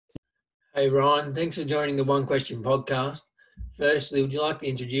Hey Ryan, thanks for joining the One Question podcast. Firstly, would you like to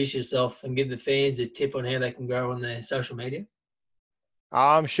introduce yourself and give the fans a tip on how they can grow on their social media?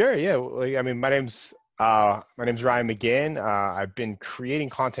 Sure. Yeah. Well, I mean, my name's Ryan McGinn. I've been creating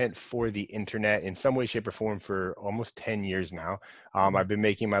content for the internet in some way, shape, or form for almost 10 years now. I've been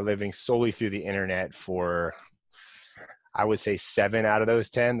making my living solely through the internet for, I would say, 7 out of those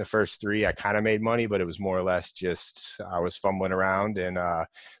 10. The first 3, I kind of made money, but it was more or less just I was fumbling around and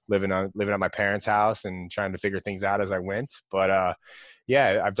living at my parents' house and trying to figure things out as I went. But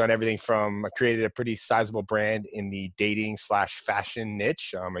yeah, I've done everything from I created a pretty sizable brand in the dating slash fashion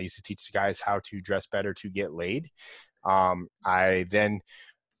niche. I used to teach guys how to dress better to get laid. I then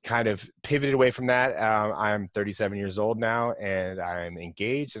kind of pivoted away from that. I'm 37 years old now and I'm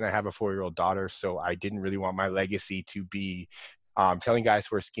engaged and I have a 4-year-old daughter. So I didn't really want my legacy to be telling guys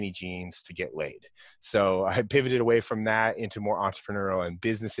to wear skinny jeans to get laid. So I pivoted away from that into more entrepreneurial and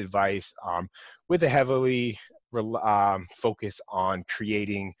business advice with a heavily focus on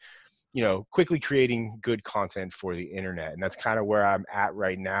quickly creating good content for the internet. And that's kind of where I'm at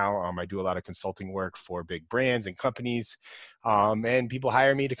right now. I do a lot of consulting work for big brands and companies. And people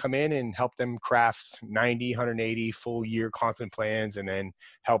hire me to come in and help them craft 90, 180 full year content plans and then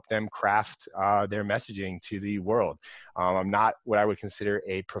help them craft their messaging to the world. I'm not what I would consider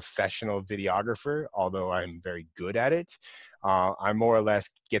a professional videographer, although I'm very good at it. I'm more or less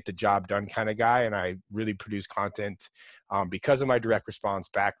get the job done kind of guy, and I really produce content because of my direct response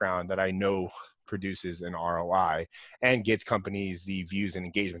background that I know produces an ROI and gets companies the views and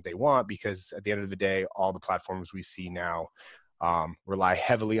engagement they want, because at the end of the day, all the platforms we see now rely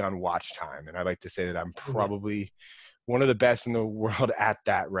heavily on watch time. And I like to say that I'm probably one of the best in the world at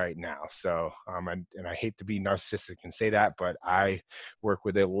that right now. So, and I hate to be narcissistic and say that, but I work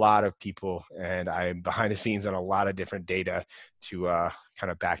with a lot of people and I'm behind the scenes on a lot of different data to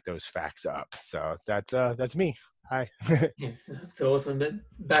kind of back those facts up. So that's me. Hi. Yeah, that's awesome. But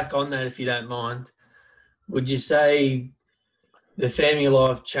back on that, if you don't mind, would you say the family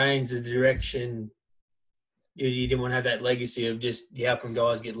life changed the direction you didn't want to have that legacy of just helping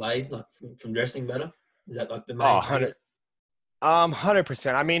guys get laid, like from dressing better? Is that like the Oh, main thing?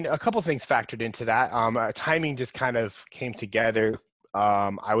 100%. I mean, a couple things factored into that. Timing just kind of came together.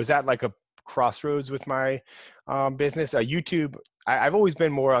 I was at like a crossroads with my business. YouTube, I've always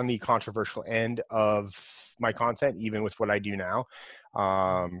been more on the controversial end of my content, even with what I do now.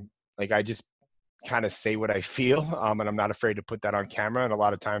 Like I just kind of say what I feel, and I'm not afraid to put that on camera. And a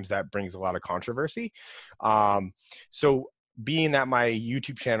lot of times that brings a lot of controversy. So being that my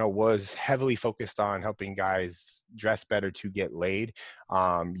YouTube channel was heavily focused on helping guys dress better to get laid,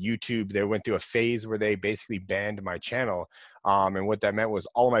 YouTube, they went through a phase where they basically banned my channel. And what that meant was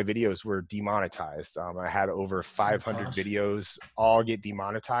all my videos were demonetized. I had over Oh 500 gosh. videos all get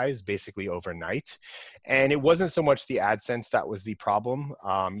demonetized basically overnight. And it wasn't so much the AdSense that was the problem.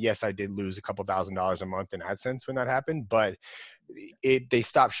 Yes, I did lose a couple $1,000s a month in AdSense when that happened, but they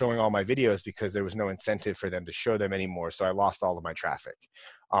stopped showing all my videos because there was no incentive for them to show them anymore. So I lost all of my traffic.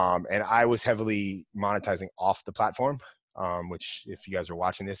 And I was heavily monetizing off the platform, which if you guys are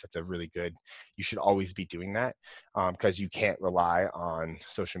watching this, that's a really good, you should always be doing that because you can't rely on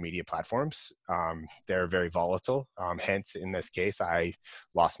social media platforms. They're very volatile. Hence, in this case, I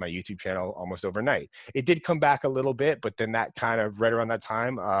lost my YouTube channel almost overnight. It did come back a little bit, but then that kind of right around that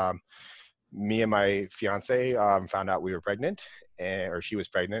time, me and my fiance found out we were pregnant, or she was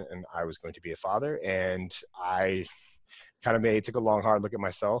pregnant, and I was going to be a father. And I kind of took a long, hard look at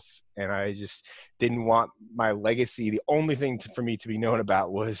myself, and I just didn't want my legacy. The only thing for me to be known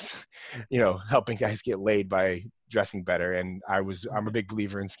about was, helping guys get laid by dressing better. And I'm a big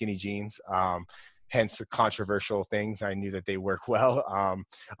believer in skinny jeans. Hence the controversial things. I knew that they work well.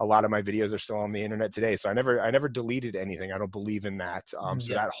 A lot of my videos are still on the internet today. So I never deleted anything. I don't believe in that. So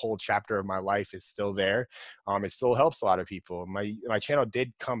Yeah. that whole chapter of my life is still there. It still helps a lot of people. My channel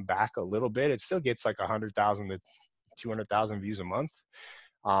did come back a little bit. It still gets like 100,000 to 200,000 views a month.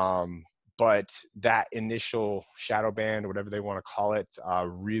 But that initial shadow ban, or whatever they want to call it,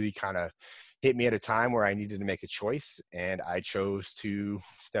 really kind of hit me at a time where I needed to make a choice, and I chose to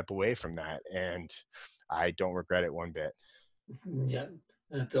step away from that, and I don't regret it one bit. Yeah,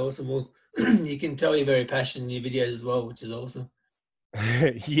 that's awesome. Well, you can tell you're very passionate in your videos as well, which is awesome.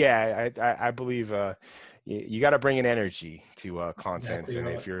 Yeah, I believe you got to bring an energy to content, Exactly and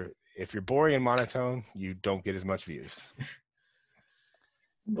right. if you're boring and monotone, you don't get as much views.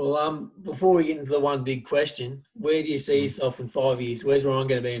 Well, before we get into the one big question, where do you see yourself in 5 years? Where's Ryan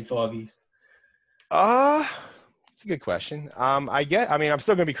going to be in 5 years? Uh, it's a good question. I mean, I'm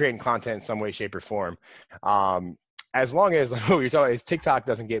still going to be creating content in some way, shape, or form. as long as like what we were talking about, is TikTok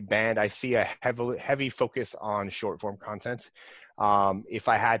doesn't get banned, I see a heavy focus on short form content. If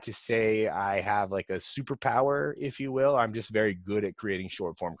I had to say I have like a superpower, if you will, I'm just very good at creating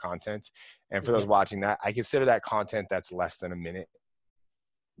short form content. And for Yeah. those watching that, I consider that content that's less than a minute.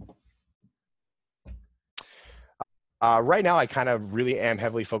 Right now, I kind of really am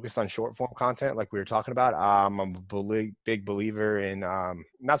heavily focused on short form content, like we were talking about. I'm a big believer in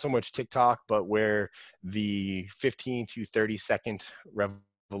not so much TikTok, but where the 15 to 30-second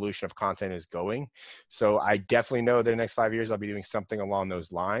revolution of content is going. So I definitely know that in the next 5 years, I'll be doing something along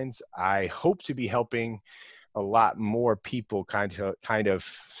those lines. I hope to be helping a lot more people kind of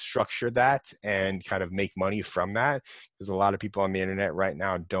structure that and kind of make money from that, because a lot of people on the internet right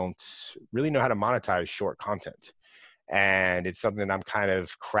now don't really know how to monetize short content. And it's something that I'm kind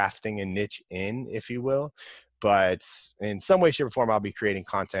of crafting a niche in, if you will. But in some way, shape, or form, I'll be creating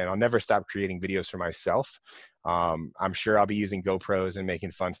content. I'll never stop creating videos for myself. I'm sure I'll be using GoPros and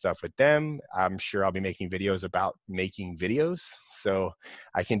making fun stuff with them. I'm sure I'll be making videos about making videos. So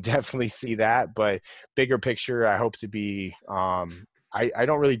I can definitely see that. But bigger picture, I hope to be I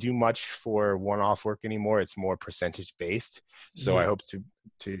don't really do much for one-off work anymore. It's more percentage based. So I hope to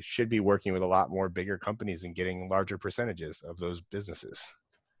should be working with a lot more bigger companies and getting larger percentages of those businesses.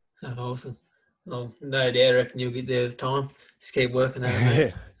 Oh, awesome. Well, no doubt, I reckon you'll get there with time. Just keep working at it,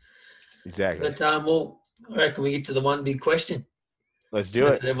 mate. Exactly. But well, I reckon we get to the one big question. Let's do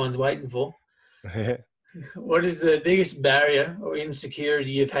That's it. what everyone's waiting for. What is the biggest barrier or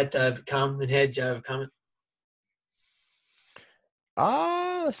insecurity you've had to overcome, and how did you overcome it?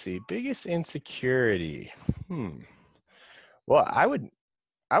 Let's see. Biggest insecurity. Well, I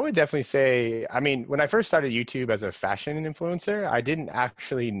would definitely say, I mean, when I first started YouTube as a fashion influencer, I didn't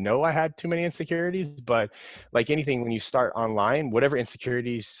actually know I had too many insecurities, but like anything, when you start online, whatever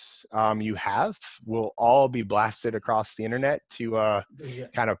insecurities you have will all be blasted across the internet to Yeah.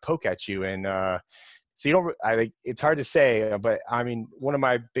 kind of poke at you. And so you don't, I think it's hard to say, but I mean, one of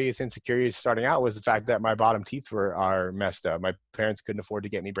my biggest insecurities starting out was the fact that my bottom teeth are messed up. My parents couldn't afford to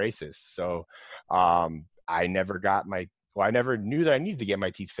get me braces. So I never got my well, I never knew that I needed to get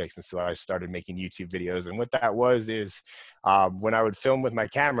my teeth fixed until I started making YouTube videos. And what that was is when I would film with my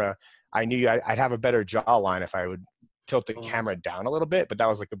camera, I knew I'd have a better jawline if I would tilt the camera down a little bit, but that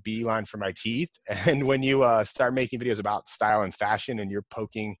was like a beeline for my teeth. And when you start making videos about style and fashion and you're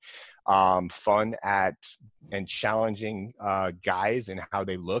poking fun at and challenging guys and how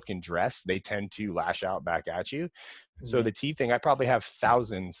they look and dress, they tend to lash out back at you. So the teeth thing, I probably have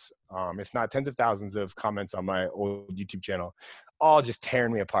thousands, if not tens of thousands of comments on my old YouTube channel, all just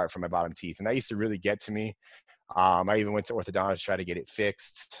tearing me apart from my bottom teeth. And that used to really get to me. I even went to orthodontist to try to get it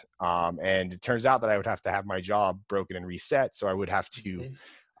fixed. And it turns out that I would have to have my jaw broken and reset. So I would have to,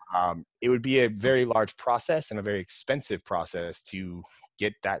 it would be a very large process and a very expensive process to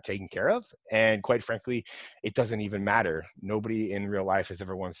get that taken care of. And quite frankly, it doesn't even matter. Nobody in real life has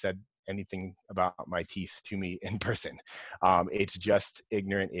ever once said anything about my teeth to me in person. It's just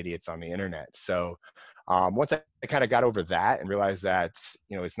ignorant idiots on the internet. So once I kind of got over that and realized that,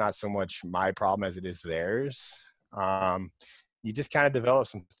 it's not so much my problem as it is theirs, you just kind of develop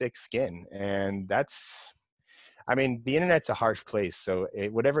some thick skin. And I mean, the internet's a harsh place. So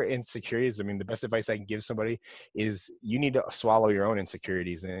whatever insecurities, I mean, the best advice I can give somebody is you need to swallow your own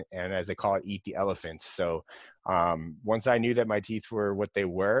insecurities and as they call it, eat the elephant. So once I knew that my teeth were what they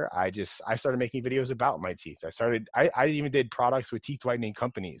were, I started making videos about my teeth. I even did products with teeth whitening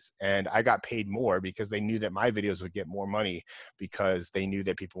companies, and I got paid more because they knew that my videos would get more money because they knew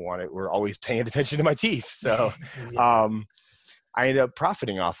that people were always paying attention to my teeth. So, I ended up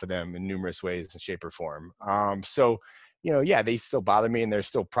profiting off of them in numerous ways, in shape or form. So, yeah, they still bother me, and there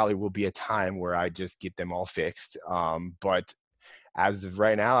still probably will be a time where I just get them all fixed. But as of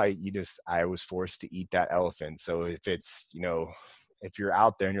right now, I was forced to eat that elephant. So if it's, if you're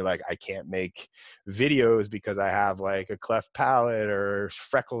out there and you're like, I can't make videos because I have like a cleft palate or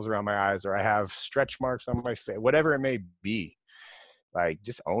freckles around my eyes, or I have stretch marks on my face, whatever it may be, like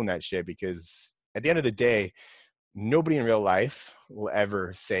just own that shit, because at the end of the day, nobody in real life will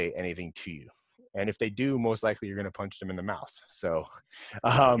ever say anything to you. And if they do, most likely you're going to punch them in the mouth. So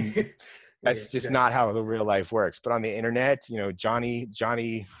that's just not how the real life works. But on the internet, Johnny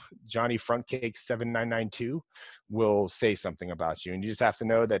Fruntcake 7992 will say something about you. And you just have to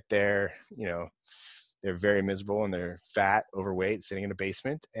know that they're very miserable and they're fat, overweight, sitting in a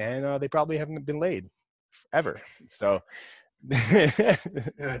basement, and they probably haven't been laid ever. So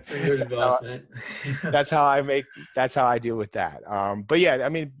That's some good advice, mate. that's how I make that's how I deal with that. But yeah, I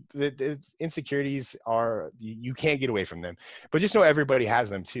mean, insecurities are, you can't get away from them, but just know everybody has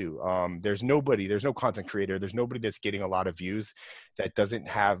them too. There's no content creator, there's nobody that's getting a lot of views that doesn't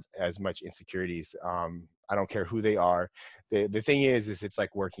have as much insecurities. I don't care who they are. The thing is it's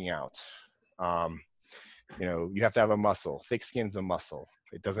like working out. um, you have to have a muscle. Thick skin's a muscle.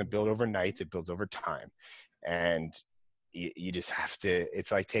 It doesn't build overnight, it builds over time. And you just have to,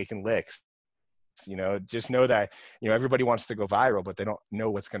 it's like taking licks. Just know that everybody wants to go viral, but they don't know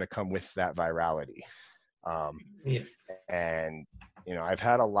what's going to come with that virality. Yeah. And I've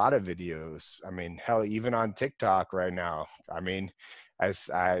had a lot of videos, I mean, hell, even on TikTok right now, I mean, as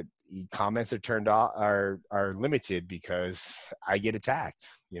comments are turned off, are limited because I get attacked,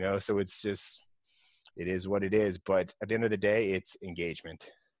 so it's just, it is what it is. But at the end of the day, it's engagement,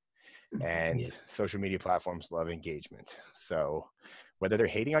 and social media platforms love engagement. So whether they're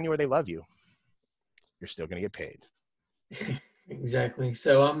hating on you or they love you, you're still going to get paid. Exactly.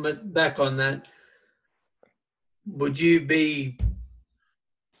 So I'm back on that. Would you be?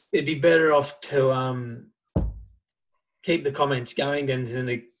 It'd be better off to keep the comments going than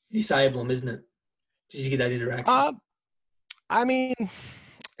to disable them, isn't it? Just to get that interaction. I mean,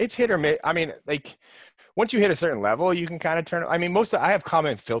 it's hit or miss. I mean, like, once you hit a certain level, you can kind of turn. I mean, I have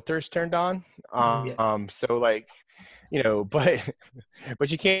comment filters turned on. So like,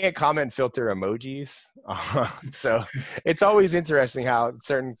 but you can't comment filter emojis. So it's always interesting how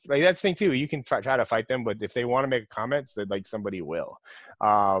certain, like, that's the thing too. You can try to fight them, but if they want to make comments, that like somebody will.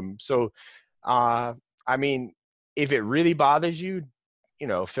 I mean, if it really bothers you,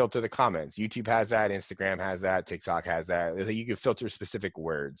 filter the comments. YouTube has that, Instagram has that, TikTok has that. You can filter specific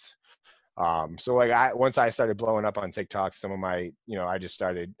words. So like once I started blowing up on TikTok, some of my,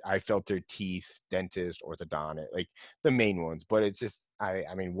 I filtered teeth, dentist, orthodontist, like the main ones, but it's just, I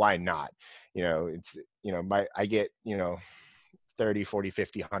mean, why not? It's, I get, 30, 40,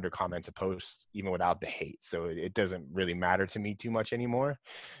 50, 100 comments a post, even without the hate. So it doesn't really matter to me too much anymore.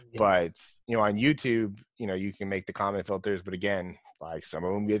 But, on YouTube, you can make the comment filters, but again, like some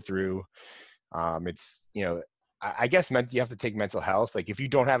of them get through. It's, I guess you have to take mental health. Like if you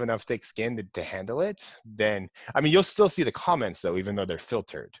don't have enough thick skin to handle it, then, I mean, you'll still see the comments though, even though they're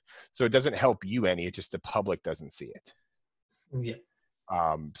filtered. So it doesn't help you any, it's just the public doesn't see it. Yeah.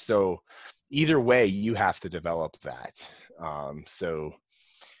 So either way, you have to develop that. So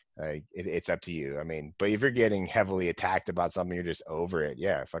it's up to you. I mean, but if you're getting heavily attacked about something, you're just over it.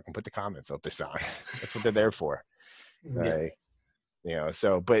 Yeah, fucking put the comment filters on. That's what they're there for.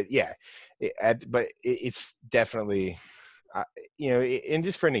 So, but yeah, it's definitely, and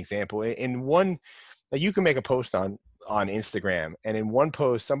just for an example, in one, like you can make a post on Instagram, and in one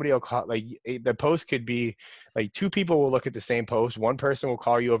post, somebody will call, like the post could be like two people will look at the same post. One person will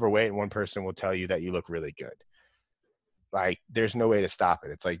call you overweight and one person will tell you that you look really good. Like there's no way to stop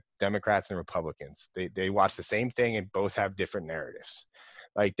it. It's like Democrats and Republicans. They watch the same thing and both have different narratives.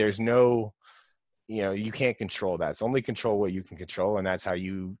 Like there's no, you can't control that. It's only control what you can control. And that's how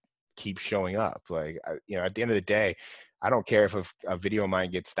you keep showing up. Like, at the end of the day, I don't care if a video of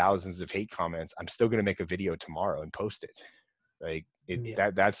mine gets thousands of hate comments. I'm still going to make a video tomorrow and post it. Like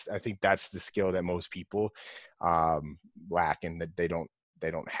that's, I think that's the skill that most people lack and that they don't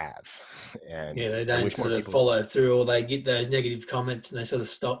have. And they don't sort of follow through, or they get those negative comments and they sort of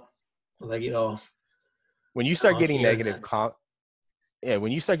stop, or they get off. When you start getting negative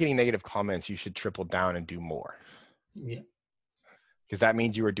when you start getting negative comments, you should triple down and do more. Yeah. Because that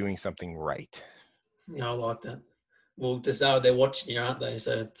means you are doing something right. Yeah, I like that. Well, just how they're watching you, aren't they?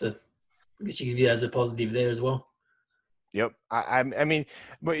 So I guess you can view it as a positive there as well. Yep. I mean,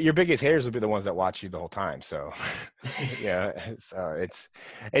 but your biggest haters will be the ones that watch you the whole time. So yeah, so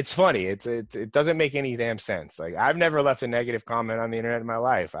it's funny. It doesn't make any damn sense. Like I've never left a negative comment on the internet in my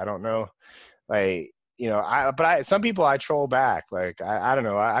life. I don't know. Like, some people I troll back. Like, I don't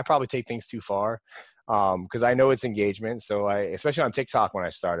know. I probably take things too far. Cause I know it's engagement. So especially on TikTok, when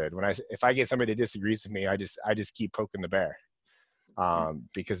I started, if I get somebody that disagrees with me, I just keep poking the bear,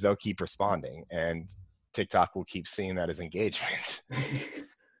 because they'll keep responding and TikTok will keep seeing that as engagement.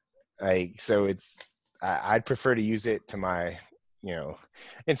 Like, so I'd prefer to use it to my,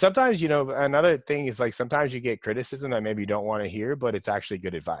 and sometimes, another thing is like, sometimes you get criticism that maybe you don't want to hear, but it's actually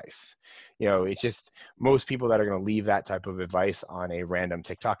good advice. It's just most people that are going to leave that type of advice on a random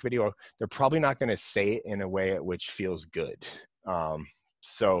TikTok video, they're probably not going to say it in a way at which feels good.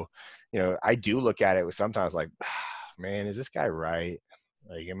 So, I do look at it with sometimes like, man, is this guy right?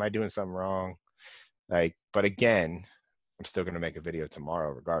 Like, am I doing something wrong? Like, but again, I'm still going to make a video tomorrow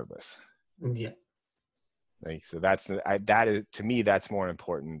regardless. Yeah. Like, so that is, to me, that's more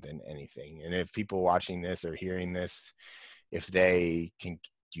important than anything. And if people watching this or hearing this, if they can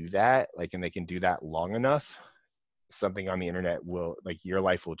do that, like, and they can do that long enough, something on the internet will, like, your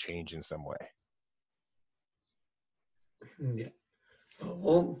life will change in some way. Yeah.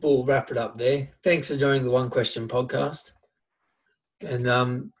 Well, we'll wrap it up there. Thanks for joining the One Question podcast. And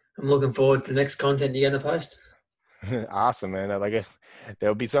I'm looking forward to the next content you're going to post. Awesome, man. I like it.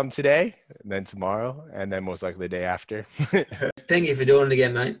 There'll be some today, and then tomorrow, and then most likely the day after. Thank you for doing it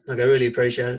again, mate. Like, I really appreciate it.